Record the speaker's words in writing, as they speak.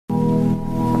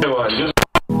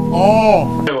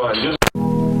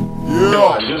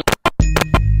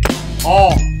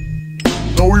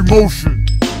No emotion.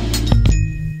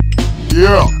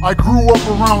 Yeah, I grew up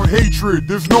around hatred.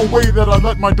 There's no way that I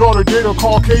let my daughter date a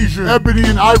Caucasian. Ebony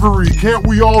and Ivory, can't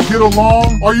we all get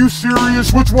along? Are you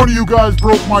serious? Which one of you guys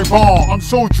broke my bong? I'm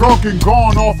so drunk and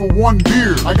gone off of one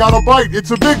beer. I got a bite,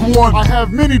 it's a big one. I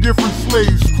have many different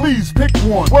slaves, please pick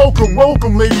one. Welcome,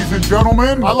 welcome ladies and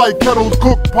gentlemen. I like kettle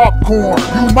cooked popcorn.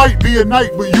 You might be a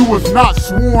knight, but you was not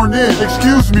sworn in.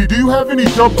 Excuse me, do you have any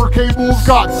jumper cables?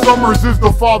 Scott Summers is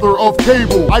the father of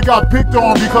cable. I got picked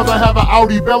on because I have an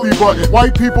Audi belly button.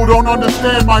 White people don't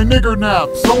understand my nigger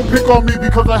naps. Don't pick on me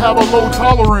because I have a low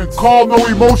tolerance. Call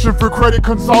NoEmotion for credit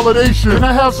consolidation. Can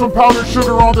I have some powdered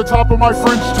sugar on the top of my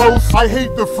French toast? I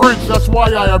hate the French, that's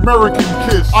why I American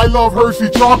kiss. I love Hershey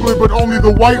chocolate, but only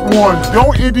the white one.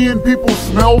 Don't Indian people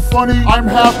smell funny? I'm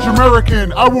half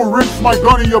Jamaican. I will rinse my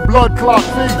gun in your blood clot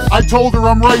face. I told her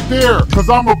I'm right there, cause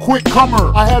I'm a quick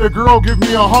comer. I had a girl give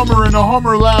me a Hummer in a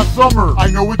Hummer last summer.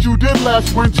 I know what you did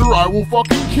last winter, I will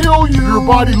fucking kill you. Your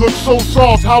body looks so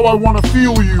soft, how I wanna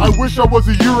feel you. I wish I was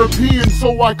a European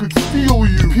so I could steal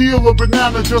you. Peel a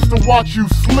banana just to watch you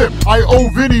slip. I owe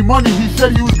Vinny money, he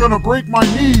said he was gonna break my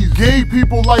knees. Gay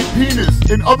people like penis,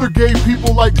 and other gay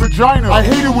people like vagina. I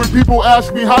hate it when people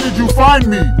ask me, how did you find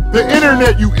me? The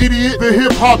internet, you idiot. The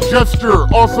hip-hop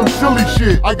gesture, or some silly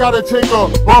shit. I gotta take a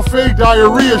buffet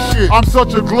diarrhea shit. I'm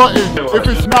such a glutton. If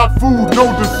it's not food,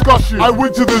 no discussion. I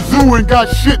went to the zoo and got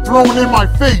shit thrown in my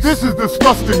face. This is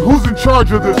disgusting. Who's in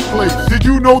charge of this place? Did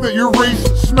you know that your race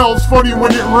smells funny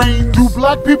when it rains? Do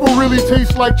black people really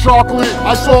taste like chocolate?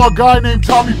 I saw a guy named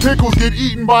Tommy Pickles get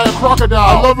eaten by a crocodile.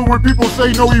 I love it when people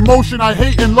say no emotion. I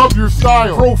hate and love your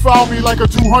style. Profile me like a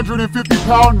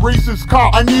 250-pound racist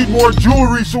cop. I need more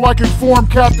jewelry so I can form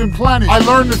Captain Planet. I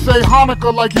learned to say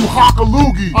Hanukkah like you hock a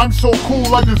loogie. I'm so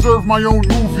cool I deserve my own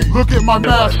movie. Look at my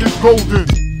mask, it's golden.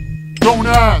 Don't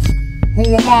ask, who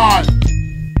am I?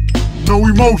 No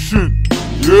emotion,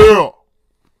 yeah.